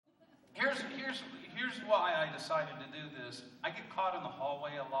Here's why I decided to do this. I get caught in the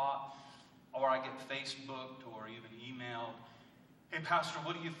hallway a lot, or I get Facebooked or even emailed. Hey, Pastor,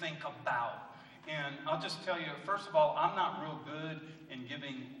 what do you think about? And I'll just tell you, first of all, I'm not real good in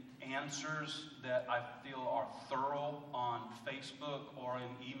giving answers that I feel are thorough on Facebook or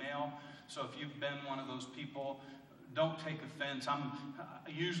in email. So if you've been one of those people, don't take offense. I'm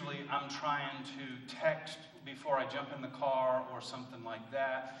trying to text before I jump in the car or something like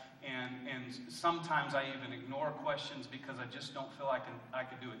that. And sometimes I even ignore questions because I just don't feel I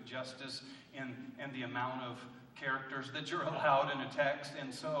can do it justice in the amount of characters that you're allowed in a text.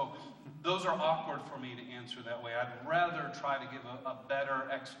 And so those are awkward for me to answer that way. I'd rather try to give a better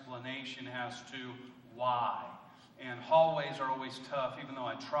explanation as to why. And hallways are always tough, even though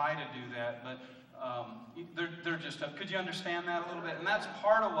I try to do that, but they're just tough. Could you understand that a little bit? And that's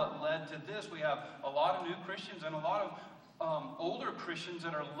part of what led to this. We have a lot of new Christians and a lot of older Christians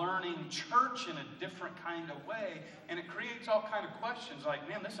that are learning church in a different kind of way, and it creates all kind of questions like,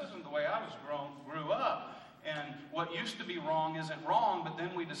 man, this isn't the way I grew up. And what used to be wrong isn't wrong, but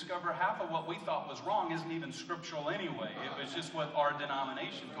then we discover half of what we thought was wrong isn't even scriptural anyway. It was just what our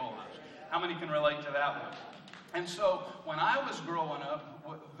denomination told us. How many can relate to that one? And so when I was growing up,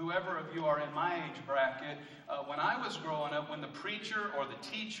 whoever of you are in my age bracket, when I was growing up, when the preacher or the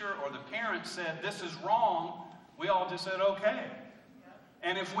teacher or the parent said, this is wrong, we all just said, okay.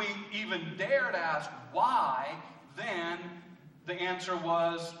 And if we even dared ask why, then the answer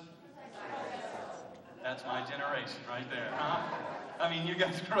was, that's my generation right there, huh? I mean, you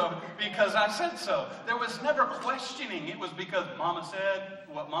guys grew up because I said so. There was never questioning. It was because Mama said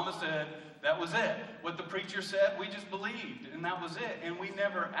what Mama said. That was it. What the preacher said, we just believed, and that was it. And we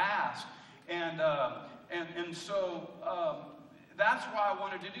never asked. And so that's why I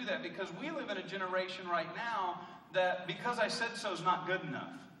wanted to do that, because we live in a generation right now that because I said so is not good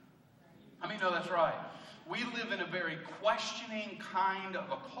enough. How many know that's right? We live in a very questioning kind of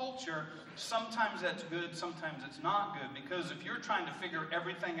a culture. Sometimes that's good, sometimes it's not good. Because if you're trying to figure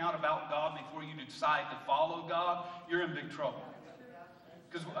everything out about God before you decide to follow God, you're in big trouble.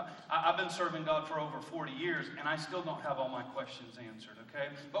 Because I've been serving God for over 40 years, and I still don't have all my questions answered, okay?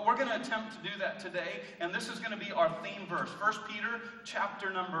 But we're going to attempt to do that today, and this is going to be our theme verse. 1 Peter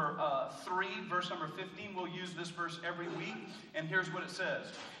chapter number 3, verse number 15. We'll use this verse every week, and here's what it says.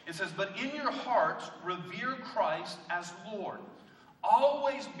 It says, but in your hearts revere Christ as Lord.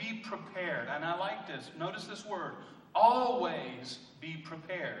 Always be prepared. And I like this. Notice this word. Always be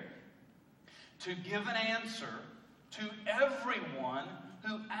prepared to give an answer to everyone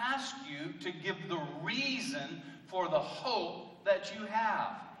who asks you to give the reason for the hope that you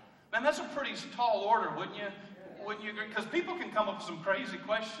have. Man, that's a pretty tall order, wouldn't you? Wouldn't you agree? Because people can come up with some crazy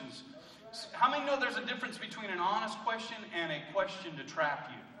questions. How many know there's a difference between an honest question and a question to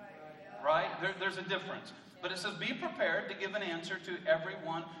trap you? Right? There's a difference. But it says, be prepared to give an answer to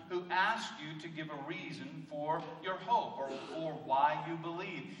everyone who asks you to give a reason for your hope or for why you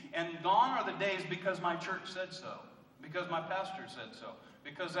believe. And gone are the days because my church said so, because my pastor said so,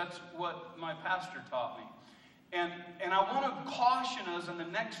 because that's what my pastor taught me. And I want to caution us, and the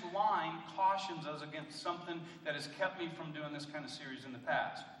next line cautions us against something that has kept me from doing this kind of series in the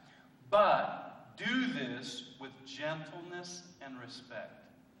past. But do this with gentleness and respect.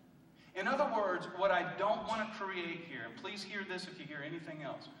 In other words, what I don't want to create here, and please hear this if you hear anything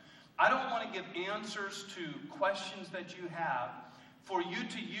else, I don't want to give answers to questions that you have for you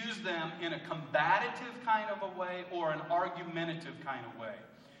to use them in a combative kind of a way or an argumentative kind of way.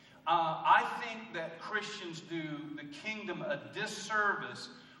 I think that Christians do the kingdom a disservice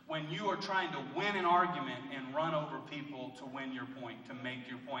when you are trying to win an argument and run over people to win your point, to make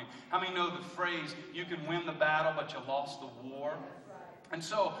your point. How many know the phrase, you can win the battle, but you lost the war? And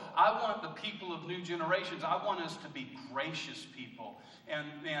so I want the people of new generations, I want us to be gracious people.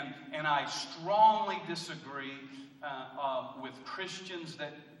 And I strongly disagree with Christians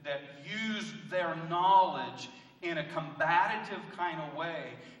that use their knowledge in a combative kind of way,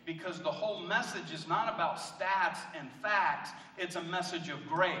 because the whole message is not about stats and facts, it's a message of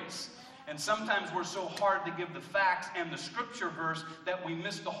grace. And sometimes we're so hard to give the facts and the scripture verse that we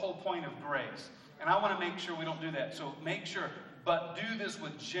miss the whole point of grace. And I want to make sure we don't do that. So make sure. But do this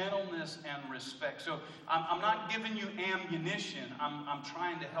with gentleness and respect. So I'm not giving you ammunition. I'm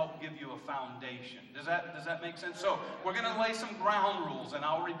trying to help give you a foundation. Does that make sense? So we're going to lay some ground rules, and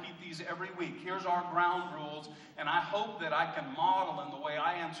I'll repeat these every week. Here's our ground rules, and I hope that I can model in the way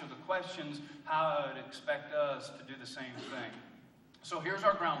I answer the questions how I would expect us to do the same thing. So here's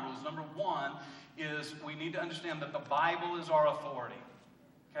our ground rules. Number one is we need to understand that the Bible is our authority.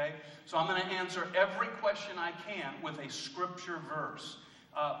 Okay? So I'm going to answer every question I can with a scripture verse.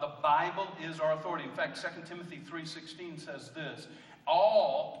 The Bible is our authority. In fact, 2 Timothy 3:16 says this.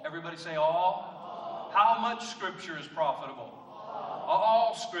 All, everybody say all. How much Scripture is profitable?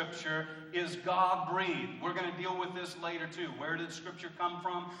 All Scripture is God-breathed. We're going to deal with this later too. Where did Scripture come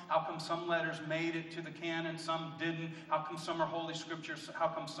from? How come some letters made it to the canon, some didn't? How come some are Holy Scriptures? How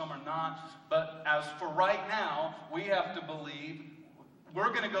come some are not? But as for right now, we have to believe we're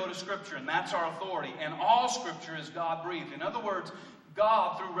going to go to Scripture, and that's our authority. And all Scripture is God-breathed. In other words,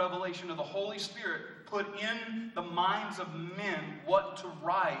 God, through revelation of the Holy Spirit, put in the minds of men what to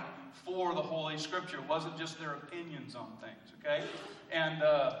write for the Holy Scripture. It wasn't just their opinions on things, okay?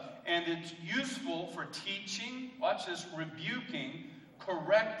 And it's useful for teaching, watch this, rebuking,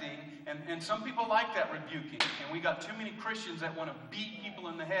 correcting, and some people like that rebuking. And we got too many Christians that want to beat people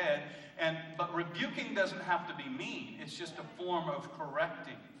in the head. But rebuking doesn't have to be mean. It's just a form of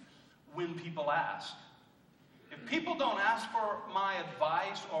correcting when people ask. If people don't ask for my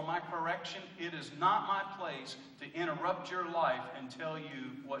advice or my correction, it is not my place to interrupt your life and tell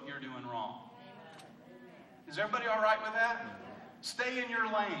you what you're doing wrong. Is everybody all right with that? Stay in your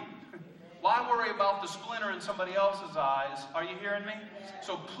lane. Why worry about the splinter in somebody else's eyes? Are you hearing me?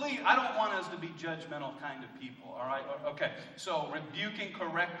 So please, I don't want us to be judgmental kind of people, all right? Okay, so rebuking,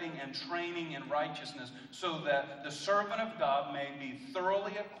 correcting, and training in righteousness so that the servant of God may be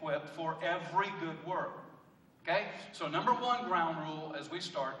thoroughly equipped for every good work. Okay? So number one ground rule as we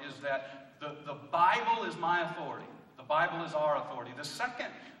start is that the Bible is my authority. The Bible is our authority. The second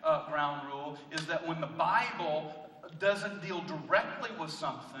ground rule is that when the Bible doesn't deal directly with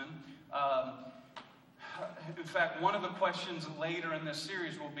something, in fact, one of the questions later in this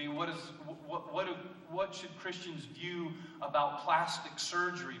series will be, what should Christians view about plastic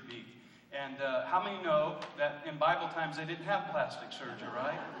surgery be? And how many know that in Bible times they didn't have plastic surgery,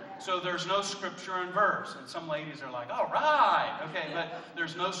 right? So there's no scripture and verse. And some ladies are like, all right, okay, but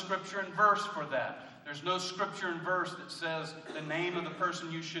there's no scripture and verse for that. There's no scripture and verse that says the name of the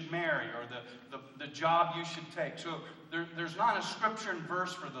person you should marry or the job you should take. So there's not a scripture and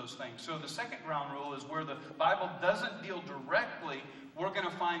verse for those things. So the second ground rule is where the Bible doesn't deal directly, we're going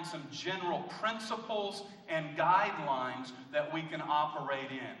to find some general principles and guidelines that we can operate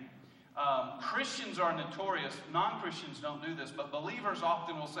in. Christians are notorious. Non-Christians don't do this, but believers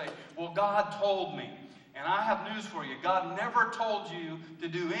often will say, well, God told me. And I have news for you. God never told you to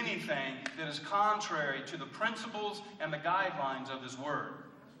do anything that is contrary to the principles and the guidelines of His Word.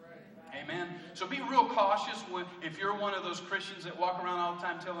 Amen? So be real cautious if you're one of those Christians that walk around all the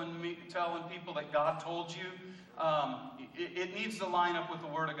time telling people that God told you. It needs to line up with the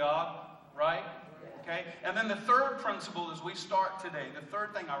Word of God, right? Okay? And then the third principle as we start today, the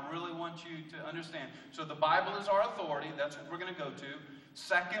third thing I really want you to understand. So the Bible is our authority. That's what we're going to go to.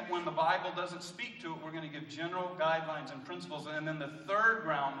 Second, when the Bible doesn't speak to it, we're going to give general guidelines and principles. And then the third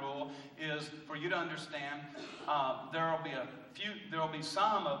ground rule is for you to understand there will be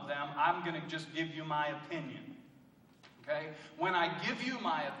some of them, I'm going to just give you my opinion. Okay? When I give you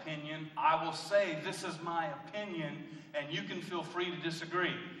my opinion, I will say this is my opinion, and you can feel free to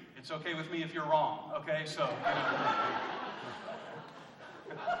disagree. It's okay with me if you're wrong, okay? So,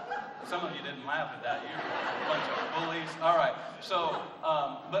 some of you didn't laugh at that. You're a bunch of bullies. All right. So,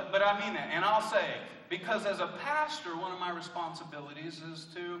 but I mean that. And I'll say, because as a pastor, one of my responsibilities is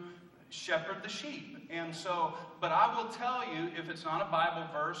to shepherd the sheep. And so, but I will tell you, if it's not a Bible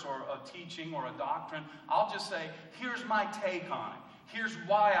verse or a teaching or a doctrine, I'll just say, here's my take on it. Here's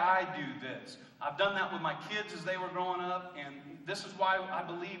why I do this. I've done that with my kids as they were growing up, and this is why I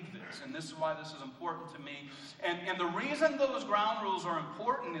believe this, and this is why this is important to me. And the reason those ground rules are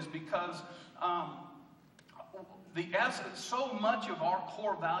important is because so much of our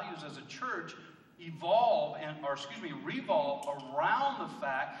core values as a church revolve around the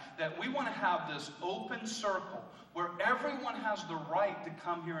fact that we want to have this open circle where everyone has the right to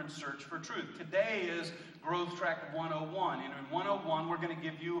come here and search for truth. Today is Growth Track 101, and in 101 we're going to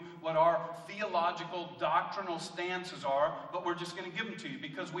give you what our theological doctrinal stances are, but we're just going to give them to you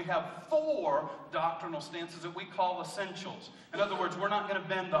because we have 4 doctrinal stances that we call essentials. In other words, we're not going to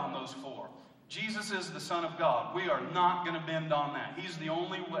bend on those 4. Jesus is the Son of God. We are not going to bend on that. He's the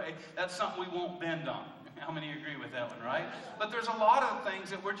only way. That's something we won't bend on. How many agree with that one, right? But there's a lot of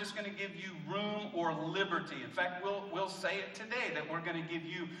things that we're just going to give you room or liberty. In fact, we'll say it today that we're going to give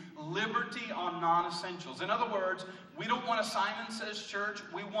you liberty on non-essentials. In other words, we don't want a Simon Says church.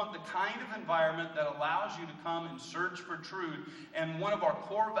 We want the kind of environment that allows you to come and search for truth. And one of our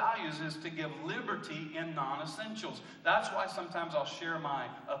core values is to give liberty in non-essentials. That's why sometimes I'll share my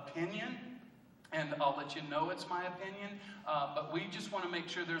opinion. And I'll let you know it's my opinion, but we just want to make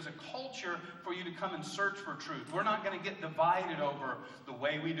sure there's a culture for you to come and search for truth. We're not going to get divided over the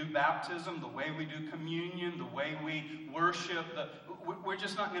way we do baptism, the way we do communion, the way we worship. We're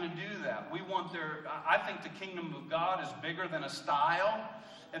just not going to do that. I think the kingdom of God is bigger than a style,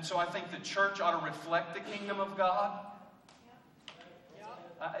 and so I think the church ought to reflect the kingdom of God.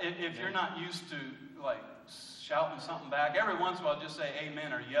 If you're not used to, like, shouting something back, every once in a while just say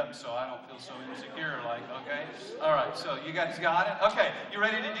amen or yep, so I don't feel so insecure, like, okay? All right, so you guys got it? Okay, you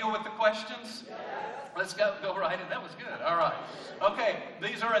ready to deal with the questions? Let's go right in. That was good. All right. Okay,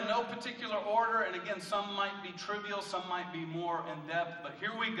 these are in no particular order, and again, some might be trivial, some might be more in-depth, but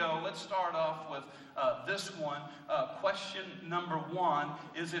here we go. Let's start off with this one. Question number 1,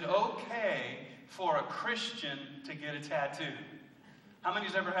 is it okay for a Christian to get a tattoo? How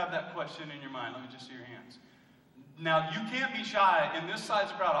many's ever had that question in your mind? Let me just see your hands. Now, you can't be shy. In this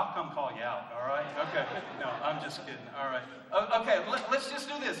size crowd, I'll come call you out, all right? Okay. No, I'm just kidding. All right. Okay, let's just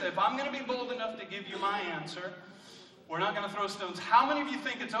do this. If I'm going to be bold enough to give you my answer, we're not going to throw stones. How many of you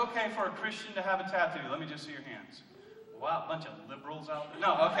think it's okay for a Christian to have a tattoo? Let me just see your hands. Wow, a bunch of liberals out there.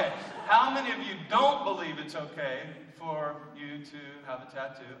 No, okay. How many of you don't believe it's okay for you to have a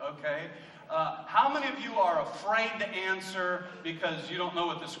tattoo? Okay. How many of you are afraid to answer because you don't know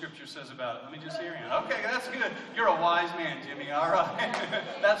what the scripture says about it? Let me just see your hand. Okay, that's good. You're a wise man, Jimmy. All right.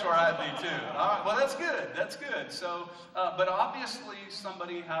 That's where I'd be too. All right. Well, that's good. That's good. So, but obviously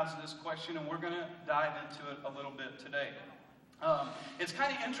somebody has this question, and we're going to dive into it a little bit today. It's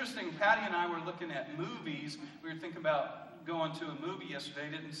kind of interesting. Patty and I were looking at movies. We were thinking about going to a movie yesterday.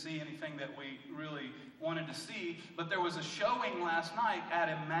 Didn't see anything that we really wanted to see, but there was a showing last night at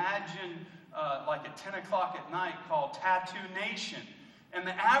Imagine, like at 10 o'clock at night, called Tattoo Nation. And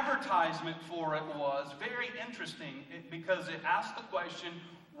the advertisement for it was very interesting because it asked the question,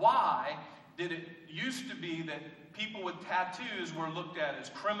 why did it used to be that people with tattoos were looked at as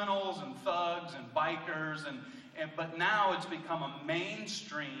criminals and thugs and bikers, but now it's become a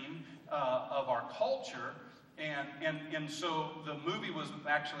mainstream of our culture. And so the movie was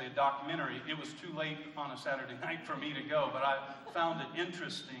actually a documentary. It was too late on a Saturday night for me to go, but I found it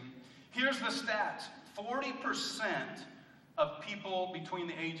interesting. Here's the stats. 40% of people between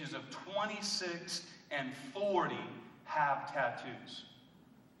the ages of 26 and 40 have tattoos.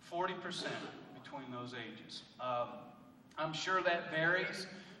 40% between those ages. I'm sure that varies.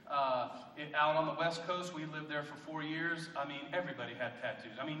 Out on the West Coast, we lived there for 4 years. I mean, everybody had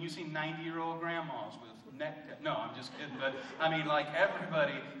tattoos. I mean, you see 90-year-old grandmas with neck tattoos. No, I'm just kidding. But, I mean, like,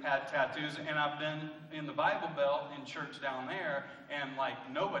 everybody had tattoos. And I've been in the Bible Belt in church down there, and, like,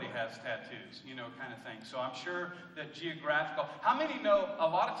 nobody has tattoos, you know, kind of thing. So I'm sure that geographical. How many know a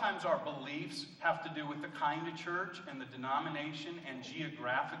lot of times our beliefs have to do with the kind of church and the denomination and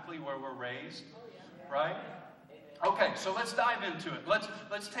geographically where we're raised, right? Okay, so let's dive into it.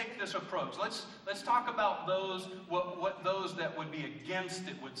 Let's take this approach. Let's talk about those what those that would be against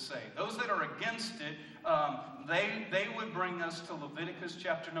it would say. Those that are against it, they would bring us to Leviticus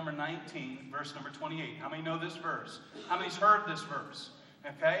chapter number 19, verse number 28. How many know this verse? How many's heard this verse?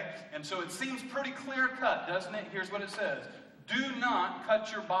 Okay, and so it seems pretty clear cut, doesn't it? Here's what it says: do not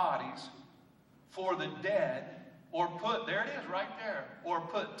cut your bodies for the dead, or put, there it is right there, or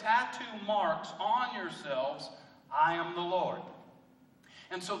put tattoo marks on yourselves. I am the Lord.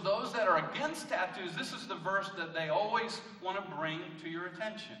 And so those that are against tattoos, this is the verse that they always want to bring to your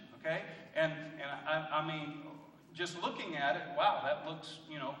attention, okay? And I mean, just looking at it, wow, that looks,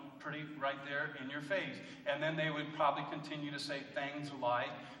 you know, pretty right there in your face. And then they would probably continue to say things like,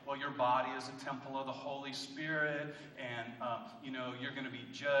 well, your body is a temple of the Holy Spirit, and, you know, you're going to be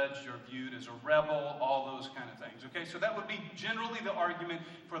judged or viewed as a rebel, all those kind of things, okay? So that would be generally the argument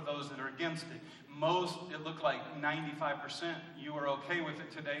for those that are against it. Most, it looked like 95%, you are okay with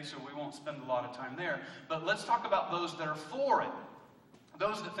it today, so we won't spend a lot of time there. But let's talk about those that are for it.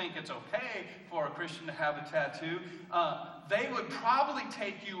 Those that think it's okay for a Christian to have a tattoo, they would probably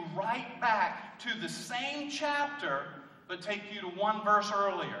take you right back to the same chapter, but take you to one verse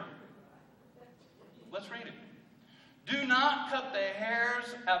earlier. Let's read it. Do not cut the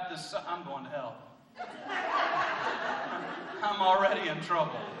hairs at the side. I'm going to hell. I'm already in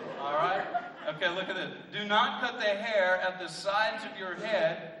trouble. All right? Okay, look at this. Do not cut the hair at the sides of your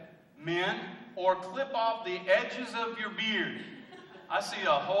head, men, or clip off the edges of your beard. I see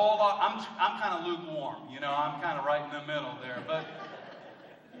a whole lot. I'm kind of lukewarm, you know. I'm kind of right in the middle there. But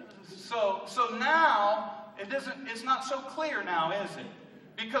so now it's not so clear now, is it?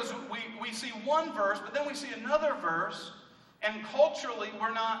 Because we see one verse, but then we see another verse And culturally,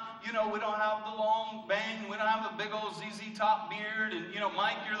 we're not, we don't have the long bang, we don't have a big old ZZ Top beard, and,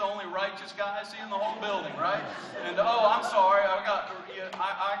 Mike, you're the only righteous guy I see in the whole building, right? And, I'm sorry, I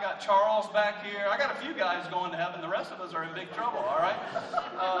got Charles back here. I got a few guys going to heaven. The rest of us are in big trouble, all right?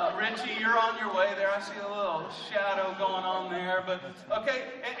 Richie, you're on your way there. I see a little shadow going on there, but, okay,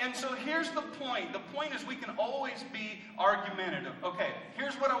 and so here's the point. The point is we can always be argumentative. Okay,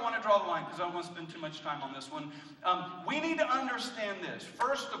 here's what I want to draw the line, because I don't want to spend too much time on this one. We need to understand this.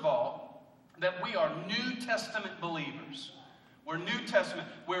 First of all, that we are New Testament believers. We're New Testament.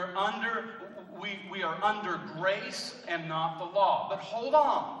 We are under grace and not the law. But hold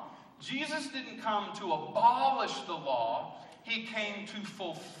on. Jesus didn't come to abolish the law. He came to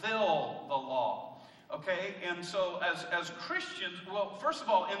fulfill the law. Okay, and so as Christians, well, first of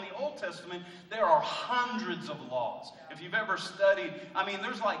all, in the Old Testament, there are hundreds of laws. If you've ever studied,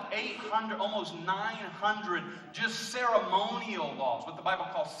 there's like 800, almost 900 just ceremonial laws, what the Bible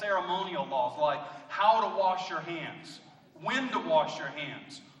calls ceremonial laws, like how to wash your hands, when to wash your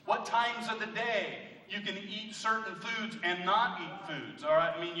hands, what times of the day you can eat certain foods and not eat foods, all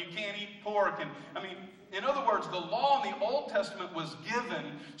right? You can't eat pork, and, in other words, the law in the Old Testament was given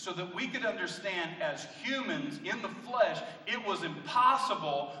so that we could understand as humans in the flesh, it was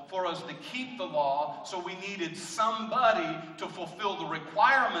impossible for us to keep the law, so we needed somebody to fulfill the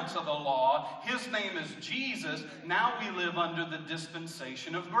requirements of the law. His name is Jesus. Now we live under the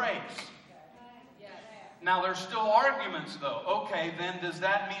dispensation of grace. Now, there's still arguments, though. Okay, then does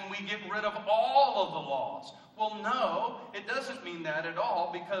that mean we get rid of all of the laws? Well, no, it doesn't mean that at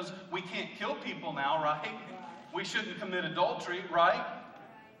all, because we can't kill people now, right? We shouldn't commit adultery, right?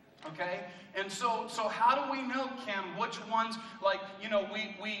 Okay? And so how do we know, Ken, which ones, like,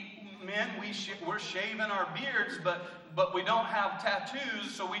 we're shaving our beards, but we don't have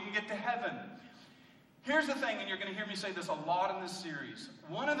tattoos so we can get to heaven? Here's the thing, and you're going to hear me say this a lot in this series.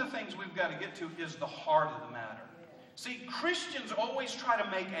 One of the things we've got to get to is the heart of the matter. See, Christians always try to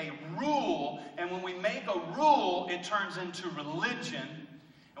make a rule, and when we make a rule, it turns into religion.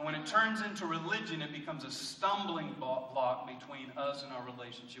 And when it turns into religion, it becomes a stumbling block between us and our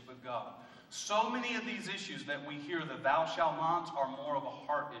relationship with God. So many of these issues that we hear, the thou shalt nots, are more of a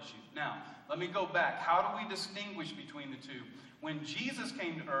heart issue. Now, let me go back. How do we distinguish between the two? When Jesus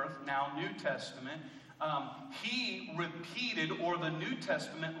came to earth, now New Testament, he repeated, or the New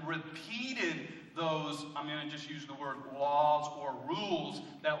Testament repeated those, I'm going to just use the word laws or rules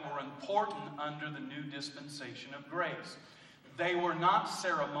that were important under the new dispensation of grace. They were not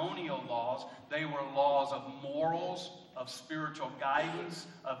ceremonial laws. They were laws of morals, of spiritual guidance,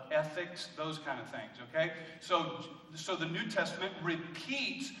 of ethics, those kind of things, okay? So the New Testament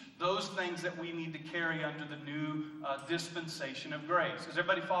repeats those things that we need to carry under the new dispensation of grace. Is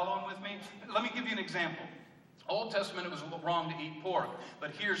everybody following with me? Let me give you an example. Old Testament, it was wrong to eat pork.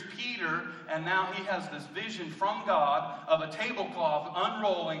 But here's Peter, and now he has this vision from God of a tablecloth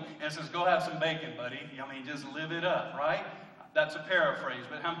unrolling, and says, go have some bacon, buddy. Just live it up, right? That's a paraphrase,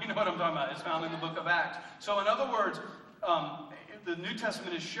 but how many know what I'm talking about? It's found in the book of Acts. So in other words, the New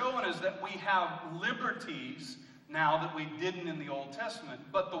Testament is showing us that we have liberties now that we didn't in the Old Testament.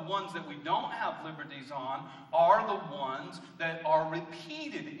 But the ones that we don't have liberties on are the ones that are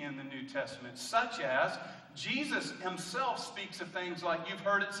repeated in the New Testament, such as Jesus himself speaks of things like, you've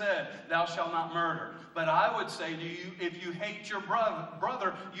heard it said, thou shalt not murder. But I would say to you, if you hate your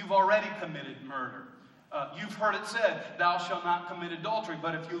brother, you've already committed murder. You've heard it said, thou shalt not commit adultery.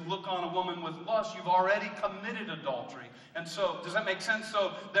 But if you look on a woman with lust, you've already committed adultery. And so, does that make sense?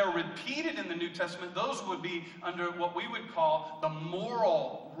 So, they're repeated in the New Testament. Those would be under what we would call the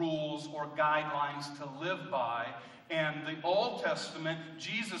moral rules or guidelines to live by. And the Old Testament,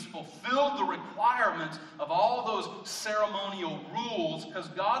 Jesus fulfilled the requirements of all those ceremonial rules, because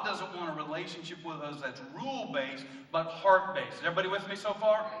God doesn't want a relationship with us that's rule-based, but heart-based. Is everybody with me so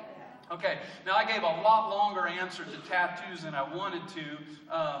far? Okay, now I gave a lot longer answer to tattoos than I wanted to,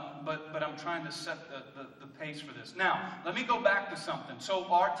 but I'm trying to set the pace for this. Now, let me go back to something. So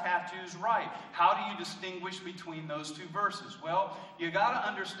are tattoos right? How do you distinguish between those two verses? Well, you got to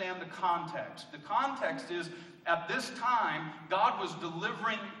understand the context. The context is, at this time, God was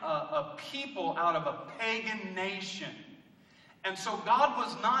delivering a people out of a pagan nation. And so God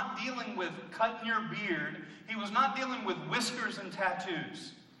was not dealing with cutting your beard. He was not dealing with whiskers and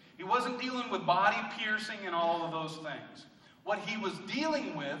tattoos. He wasn't dealing with body piercing and all of those things. What he was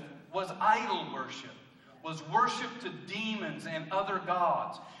dealing with was idol worship, was worship to demons and other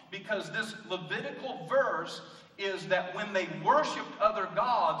gods. Because this Levitical verse is that when they worshiped other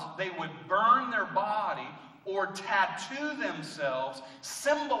gods, they would burn their body or tattoo themselves,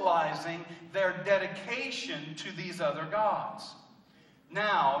 symbolizing their dedication to these other gods.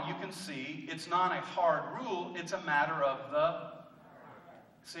 Now, you can see, it's not a hard rule, it's a matter of the...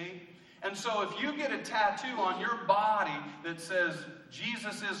 See? And so if you get a tattoo on your body that says,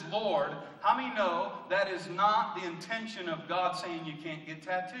 Jesus is Lord, how many know that is not the intention of God saying you can't get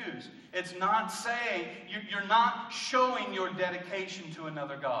tattoos? It's not saying, you're not showing your dedication to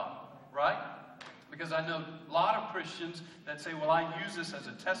another God, right? Because I know a lot of Christians that say, well, I use this as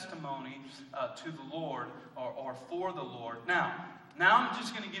a testimony to the Lord or for the Lord. Now I'm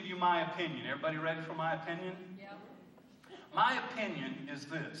just going to give you my opinion. Everybody ready for my opinion? Yeah. My opinion is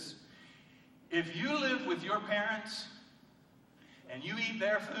this. If you live with your parents and you eat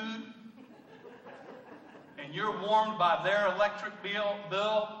their food and you're warmed by their electric bill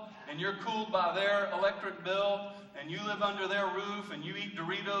and you're cooled by their electric bill and you live under their roof and you eat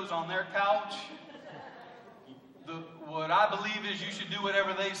Doritos on their couch, what I believe is you should do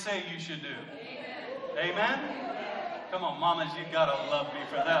whatever they say you should do. Amen? Amen? Come on, mamas, you've got to love me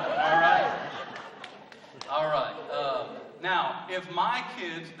for that one, all right? All right. Now, if my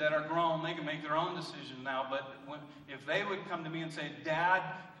kids that are grown, they can make their own decisions now, but if they would come to me and say, Dad,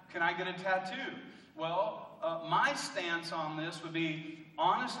 can I get a tattoo? Well, my stance on this would be,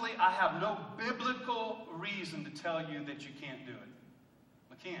 honestly, I have no biblical reason to tell you that you can't do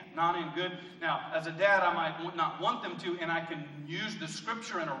it. I can't. Not in good. Now, as a dad, I might not want them to, and I can use the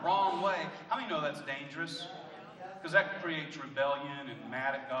scripture in a wrong way. How many know that's dangerous? Because that creates rebellion and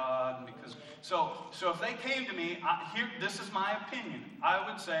mad at God. So if they came to me, this is my opinion. I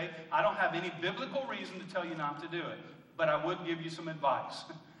would say, I don't have any biblical reason to tell you not to do it, but I would give you some advice.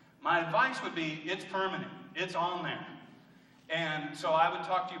 My advice would be, it's permanent. It's on there. And so I would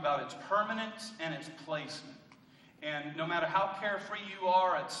talk to you about its permanence and its placement. And no matter how carefree you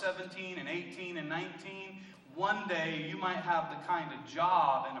are at 17 and 18 and 19, one day you might have the kind of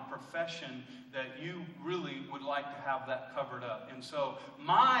job and a profession that you really would like to have that covered up. And so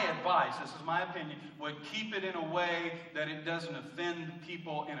my advice, this is my opinion, would keep it in a way that it doesn't offend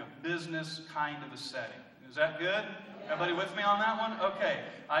people in a business kind of a setting. Is that good? Everybody with me on that one? Okay.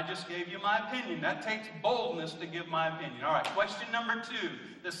 I just gave you my opinion. That takes boldness to give my opinion. All right. Question number 2.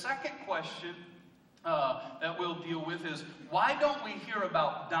 The second question that we'll deal with is, why don't we hear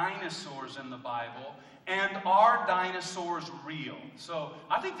about dinosaurs in the Bible? And are dinosaurs real? So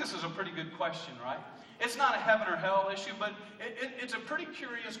I think this is a pretty good question, right? It's not a heaven or hell issue, but it's a pretty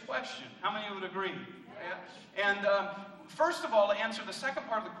curious question. How many would agree? Yeah. And first of all, to answer the second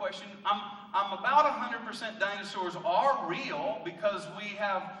part of the question, I'm about 100% dinosaurs are real because we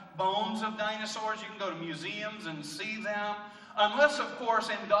have bones of dinosaurs. You can go to museums and see them. Unless, of course,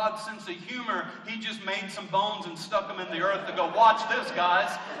 in God's sense of humor, He just made some bones and stuck them in the earth to go, watch this,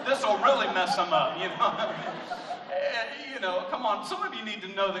 guys. This will really mess them up, come on. Some of you need to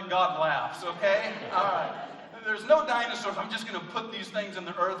know that God laughs, okay? All right. There's no dinosaurs. I'm just going to put these things in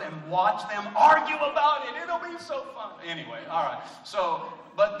the earth and watch them argue about it. It'll be so fun. Anyway, all right.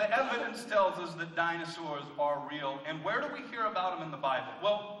 But the evidence tells us that dinosaurs are real. And where do we hear about them in the Bible?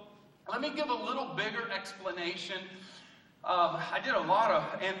 Well, let me give a little bigger explanation. I did a lot of,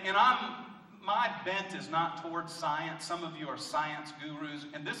 and my bent is not towards science. Some of you are science gurus,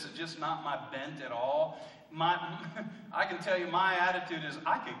 and this is just not my bent at all. I can tell you my attitude is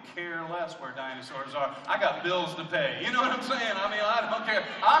I could care less where dinosaurs are. I got bills to pay. You know what I'm saying? I mean, I don't care.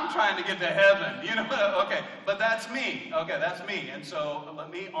 I'm trying to get to heaven. Okay, but that's me. Okay, that's me. And so let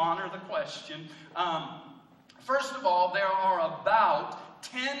me honor the question. First of all, there are about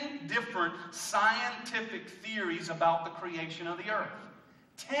 10 different scientific theories about the creation of the earth.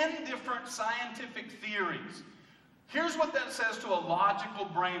 10 different scientific theories. Here's what that says to a logical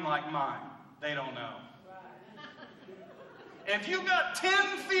brain like mine. They don't know. If you got 10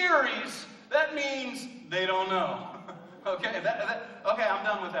 theories, that means they don't know. Okay, okay, I'm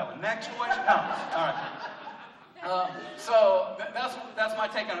done with that one. Next question. No. All right. So that's my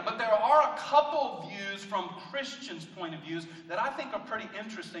take on it. But there are a couple views from Christians' point of views that I think are pretty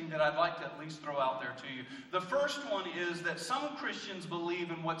interesting that I'd like to at least throw out there to you. The first one is that some Christians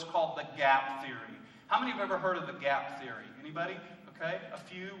believe in what's called the gap theory. How many have ever heard of the gap theory? Anybody? Okay, a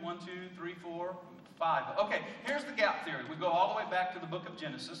few. 1, 2, 3, 4, 5. Okay, here's the gap theory. We go all the way back to the book of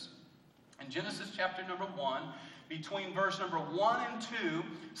Genesis. In Genesis chapter number 1, between verse number 1 and 2,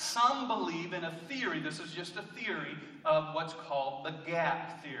 some believe in a theory. This is just a theory of what's called the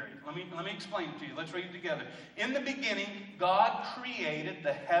gap theory. Let me explain it to you. Let's read it together. In the beginning, God created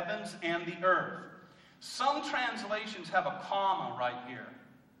the heavens and the earth. Some translations have a comma right here.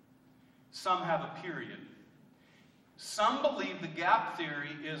 Some have a period. Some believe the gap theory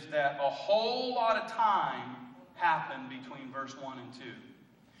is that a whole lot of time happened between verse 1 and 2.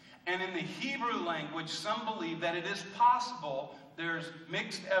 And in the Hebrew language, some believe that it is possible, there's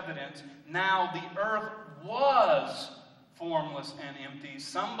mixed evidence, now the earth was formless and empty.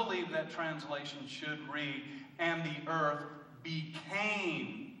 Some believe that translation should read, and the earth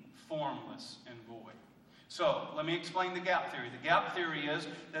became formless and void. So, let me explain the gap theory. The gap theory is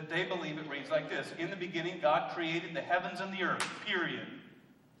that they believe it reads like this. In the beginning, God created the heavens and the earth, period.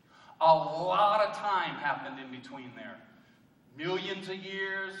 A lot of time happened in between there. Millions of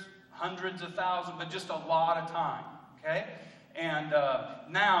years, hundreds of thousands, but just a lot of time, okay? And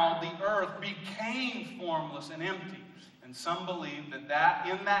now the earth became formless and empty. And some believe that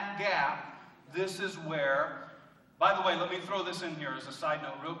in that gap, this is where, by the way, let me throw this in here as a side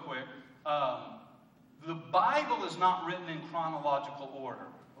note real quick. The Bible is not written in chronological order.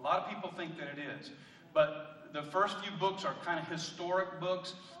 A lot of people think that it is. But the first few books are kind of historic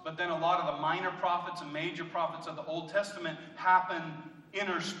books, but then a lot of the minor prophets and major prophets of the Old Testament happen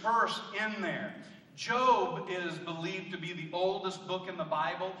interspersed in there. Job is believed to be the oldest book in the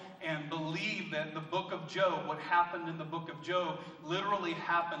Bible, and believe that the book of Job, what happened in the book of Job, literally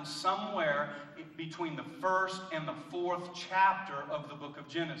happened somewhere between the first and the fourth chapter of the book of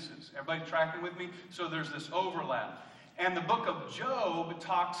Genesis. Everybody tracking with me? So there's this overlap. And the book of Job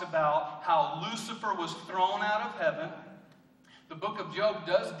talks about how Lucifer was thrown out of heaven. The book of Job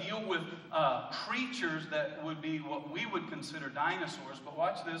does deal with creatures that would be what we would consider dinosaurs, but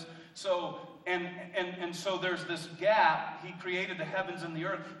watch this. So, and so there's this gap. He created the heavens and the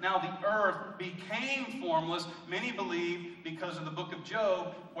earth. Now the earth became formless. Many believe, because of the book of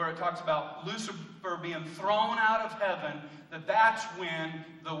Job, where it talks about Lucifer being thrown out of heaven, that's when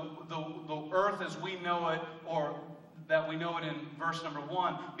the earth as we know it, or that we know it in verse number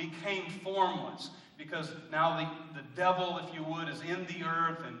 1, became formless. Because now the devil, if you would, is in the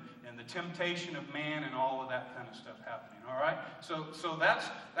earth, and the temptation of man and all of that kind of stuff happening. All right? So that's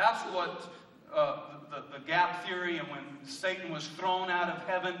what the gap theory, and when Satan was thrown out of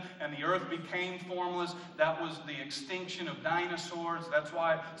heaven and the earth became formless, that was the extinction of dinosaurs. That's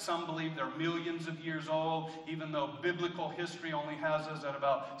why some believe they're millions of years old, even though biblical history only has us at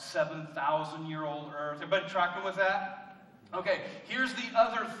about 7,000-year-old earth. Everybody tracking with that? Okay, here's the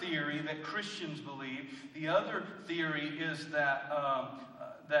other theory that Christians believe. The other theory is that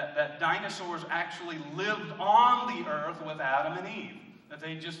that dinosaurs actually lived on the earth with Adam and Eve. That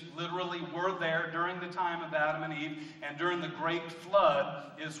they just literally were there during the time of Adam and Eve, and during the Great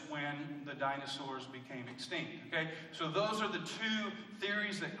Flood is when the dinosaurs became extinct. Okay, so those are the two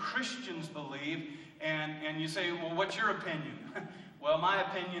theories that Christians believe, and you say, well, what's your opinion? Well, my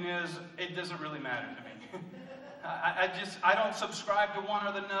opinion is it doesn't really matter to me. I don't subscribe to one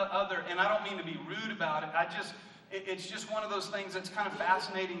or the other, and I don't mean to be rude about it. It's just one of those things that's kind of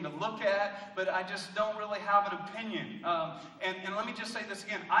fascinating to look at, but I just don't really have an opinion. And let me just say this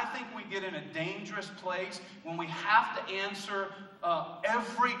again. I think we get in a dangerous place when we have to answer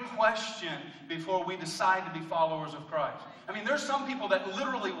every question before we decide to be followers of Christ. I mean, there's some people that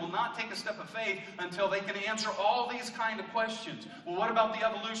literally will not take a step of faith until they can answer all these kind of questions. Well, what about the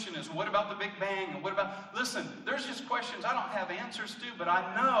evolutionists? What about the Big Bang? And what about... Listen, there's just questions I don't have answers to, but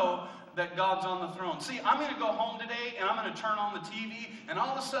I know that God's on the throne. See, I'm going to go home today, and I'm going to turn on the TV, and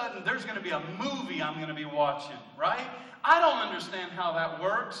all of a sudden, there's going to be a movie I'm going to be watching, right? I don't understand how that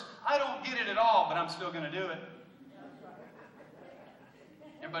works. I don't get it at all, but I'm still going to do it.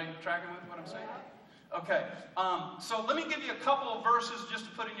 Everybody tracking with what I'm saying? Okay, so let me give you a couple of verses just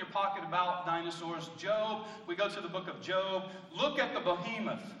to put in your pocket about dinosaurs. Job, we go to the book of Job. Look at the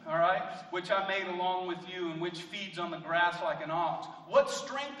behemoth, all right, which I made along with you, and which feeds on the grass like an ox. What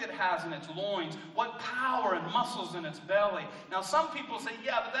strength it has in its loins, what power and muscles in its belly. Now, some people say,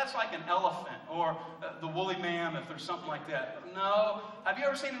 yeah, but that's like an elephant, or the woolly mammoth, or something like that. No. Have you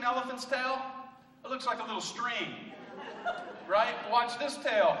ever seen an elephant's tail? It looks like a little string. Right? Watch this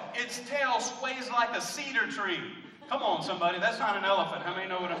tail. Its tail sways like a cedar tree. Come on, somebody. That's not an elephant. How many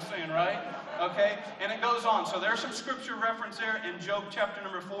know what I'm saying, right? Okay? And it goes on. So there's some scripture reference there in Job chapter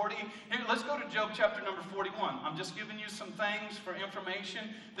number 40. Here, let's go to Job chapter number 41. I'm just giving you some things for information.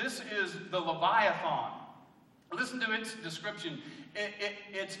 This is the Leviathan. Listen to its description.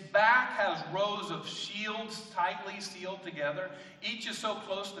 Its back has rows of shields tightly sealed together. Each is so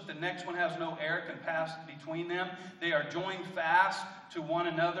close that the next one has no air can pass between them. They are joined fast to one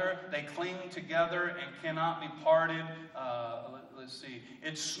another. They cling together and cannot be parted. Let's see.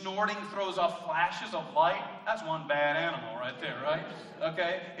 Its snorting throws off flashes of light. That's one bad animal right there, right?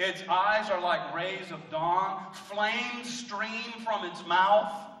 Okay. Its eyes are like rays of dawn. Flames stream from its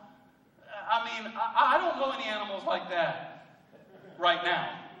mouth. I don't know any animals like that right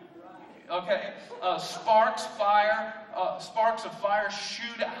now. Okay, sparks of fire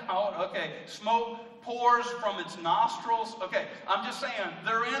shoot out. Okay, smoke pours from its nostrils. Okay, I'm just saying,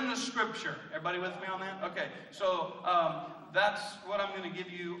 they're in the scripture. Everybody with me on that? Okay, so that's what I'm going to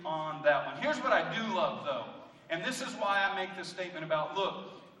give you on that one. Here's what I do love, though, and this is why I make this statement about,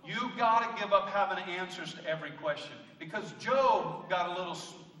 look, you've got to give up having answers to every question. Because Job got a little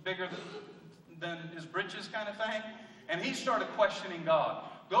bigger than his britches kind of thing, and he started questioning God.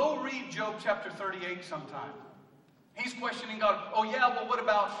 Go read Job chapter 38 sometime. He's questioning God. Oh yeah, well what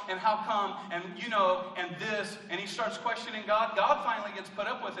about, and how come, and and this, and he starts questioning God. God finally gets put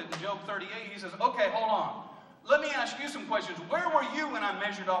up with it in Job 38. He says, okay, hold on. Let me ask you some questions. Where were you when I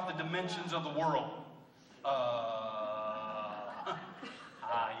measured off the dimensions of the world?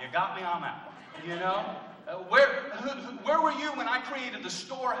 You got me on that one, Where were you when I created the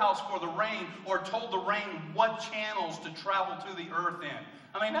storehouse for the rain, or told the rain what channels to travel to the earth in?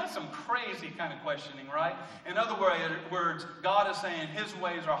 I mean, that's some crazy kind of questioning, right? In other words, God is saying his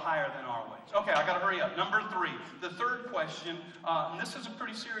ways are higher than our ways. Okay, I got to hurry up. Number 3, the third question, and this is a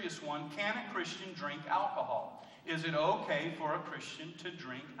pretty serious one. Can a Christian drink alcohol? Is it okay for a Christian to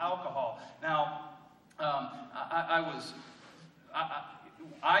drink alcohol? Now,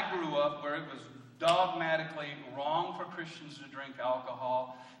 I grew up where it was dogmatically wrong for Christians to drink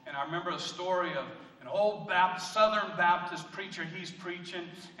alcohol. And I remember a story of an old Southern Baptist preacher. He's preaching,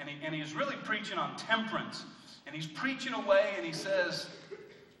 and he's really preaching on temperance. And he's preaching away, and he says,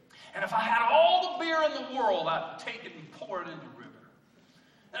 and if I had all the beer in the world, I'd take it and pour it in the river.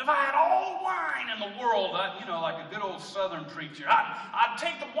 And if I had all the wine in the world, like a good old Southern preacher, I'd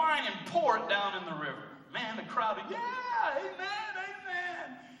take the wine and pour it down in the river. Man, the crowd, yeah, amen,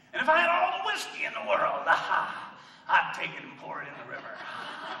 amen. And if I had all the whiskey in the world, I'd take it and pour it in the river.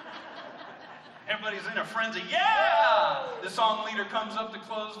 Everybody's in a frenzy. Yeah! The song leader comes up to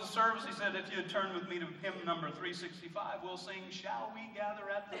close the service. He said, if you turn with me to hymn number 365, we'll sing, Shall We Gather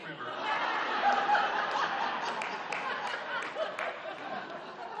at the River?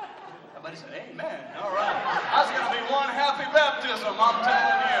 Everybody said, amen. All right. That's going to be one happy baptism, I'm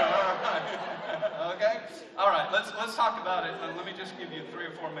telling you. All right. Okay? All right, let's talk about it. Let me just give you 3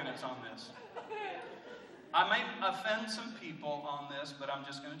 or 4 minutes on this. I may offend some people on this, but I'm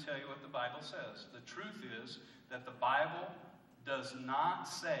just going to tell you what the Bible says. The truth is that the Bible does not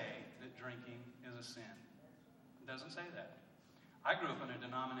say that drinking is a sin. It doesn't say that. I grew up in a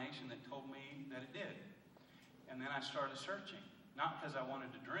denomination that told me that it did. And then I started searching. Not because I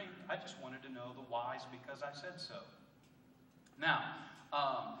wanted to drink. I just wanted to know the whys because I said so.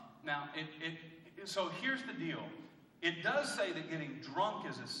 So here's the deal. It does say that getting drunk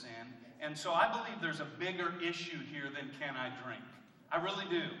is a sin. And so I believe there's a bigger issue here than can I drink. I really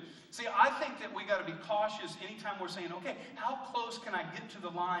do. See, I think that we got to be cautious anytime we're saying, okay, how close can I get to the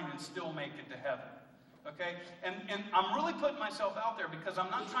line and still make it to heaven? Okay? And I'm really putting myself out there because I'm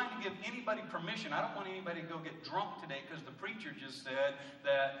not trying to give anybody permission. I don't want anybody to go get drunk today because the preacher just said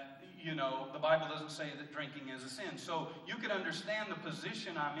that, the Bible doesn't say that drinking is a sin. So you can understand the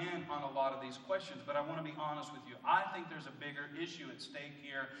position I'm in on a lot of these questions, but I want to be honest with you. I think there's a bigger issue at stake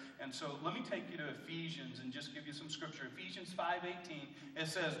here. And so let me take you to Ephesians and just give you some scripture. Ephesians 5:18, it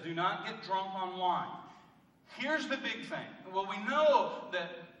says, do not get drunk on wine. Here's the big thing. Well, we know that,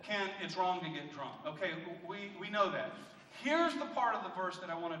 it's wrong to get drunk. Okay, we know that. Here's the part of the verse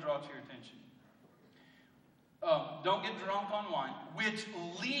that I want to draw to your attention. Don't get drunk on wine, which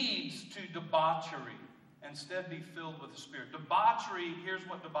leads to debauchery. Instead, be filled with the Spirit. Debauchery, here's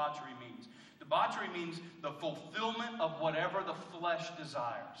what debauchery means. Debauchery means the fulfillment of whatever the flesh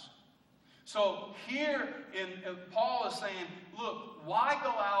desires. So here, Paul is saying, look, why go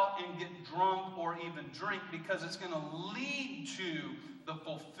out and get drunk or even drink? Because it's going to lead to the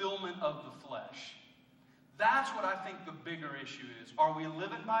fulfillment of the flesh. That's what I think the bigger issue is. Are we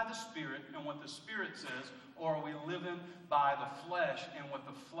living by the Spirit and what the Spirit says, or are we living by the flesh and what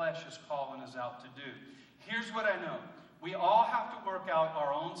the flesh is calling us out to do? Here's what I know. We all have to work out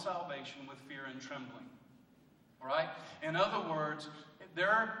our own salvation with fear and trembling. All right? In other words,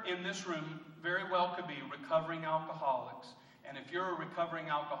 there in this room very well could be recovering alcoholics. And if you're a recovering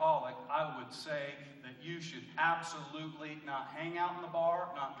alcoholic, I would say that you should absolutely not hang out in the bar,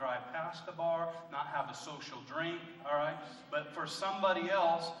 not drive past the bar, not have a social drink, all right? But for somebody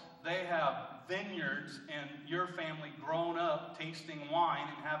else, they have vineyards and your family grown up tasting wine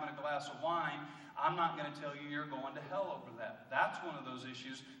and having a glass of wine, I'm not going to tell you you're going to hell over that. That's one of those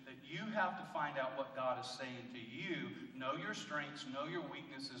issues that you have to find out what God is saying to you. Know your strengths, know your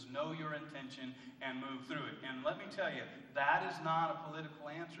weaknesses, know your intention, and move through it. And let me tell you, that is not a political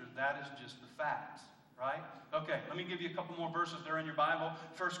answer. That is just the facts, right? Okay, let me give you a couple more verses there in your Bible.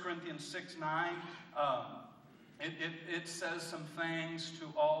 1 Corinthians 6:9. It says some things to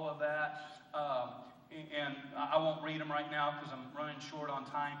all of that. And I won't read them right now because I'm running short on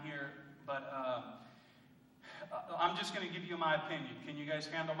time here. But I'm just going to give you my opinion. Can you guys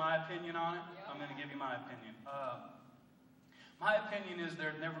handle my opinion on it? I'm going to give you my opinion. My opinion is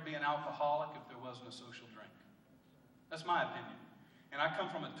there'd never be an alcoholic if there wasn't a social drink. That's my opinion. And I come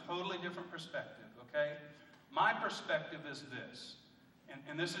from a totally different perspective, okay? My perspective is this.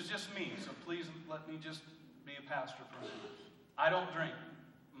 And this is just me, so please let me just be a pastor for a minute. I don't drink.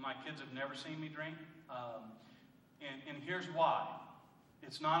 My kids have never seen me drink. And here's why.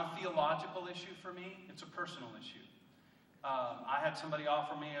 It's not a theological issue for me. It's a personal issue. I had somebody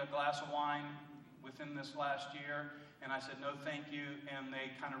offer me a glass of wine within this last year, and I said, no, thank you, and they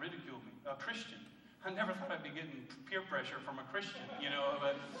kind of ridiculed me. A Christian. I never thought I'd be getting peer pressure from a Christian,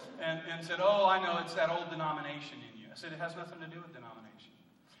 and said, oh, I know, it's that old denomination in you. I said, it has nothing to do with denomination.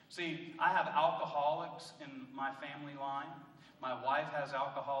 See, I have alcoholics in my family line. My wife has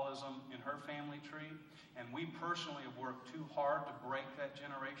alcoholism in her family tree, and we personally have worked too hard to break that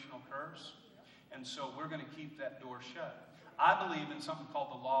generational curse, and so we're going to keep that door shut. I believe in something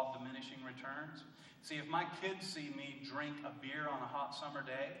called the law of diminishing returns. See, if my kids see me drink a beer on a hot summer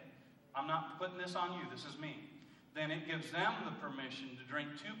day, I'm not putting this on you, this is me, then it gives them the permission to drink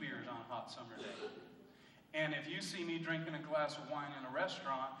 2 beers on a hot summer day. And if you see me drinking a glass of wine in a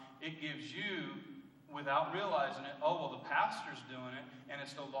restaurant, it gives you, without realizing it, oh, well, the pastor's doing it, and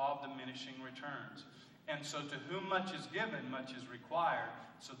it's the law of diminishing returns. And so to whom much is given, much is required.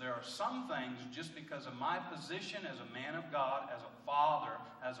 So there are some things, just because of my position as a man of God, as a father,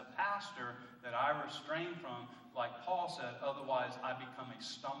 as a pastor, that I refrain from, like Paul said, otherwise I become a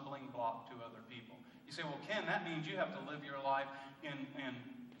stumbling block to other people. You say, well, Ken, that means you have to live your life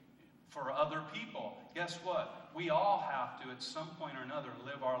for other people. Guess what? We all have to, at some point or another,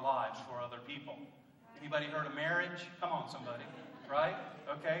 live our lives for other people. Anybody heard of marriage? Come on, somebody. Right?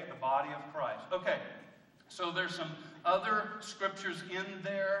 Okay, the body of Christ. Okay, so there's some other scriptures in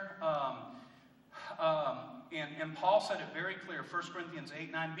there. And Paul said it very clear, 1 Corinthians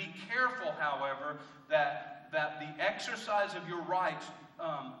 8:9. Be careful, however, that the exercise of your rights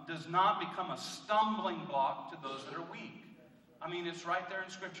does not become a stumbling block to those that are weak. I mean, it's right there in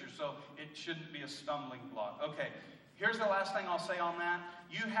Scripture, so it shouldn't be a stumbling block. Okay, here's the last thing I'll say on that.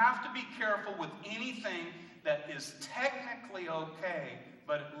 You have to be careful with anything that is technically okay,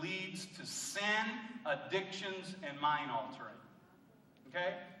 but it leads to sin, addictions, and mind altering.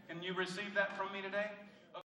 Okay? Can you receive that from me today?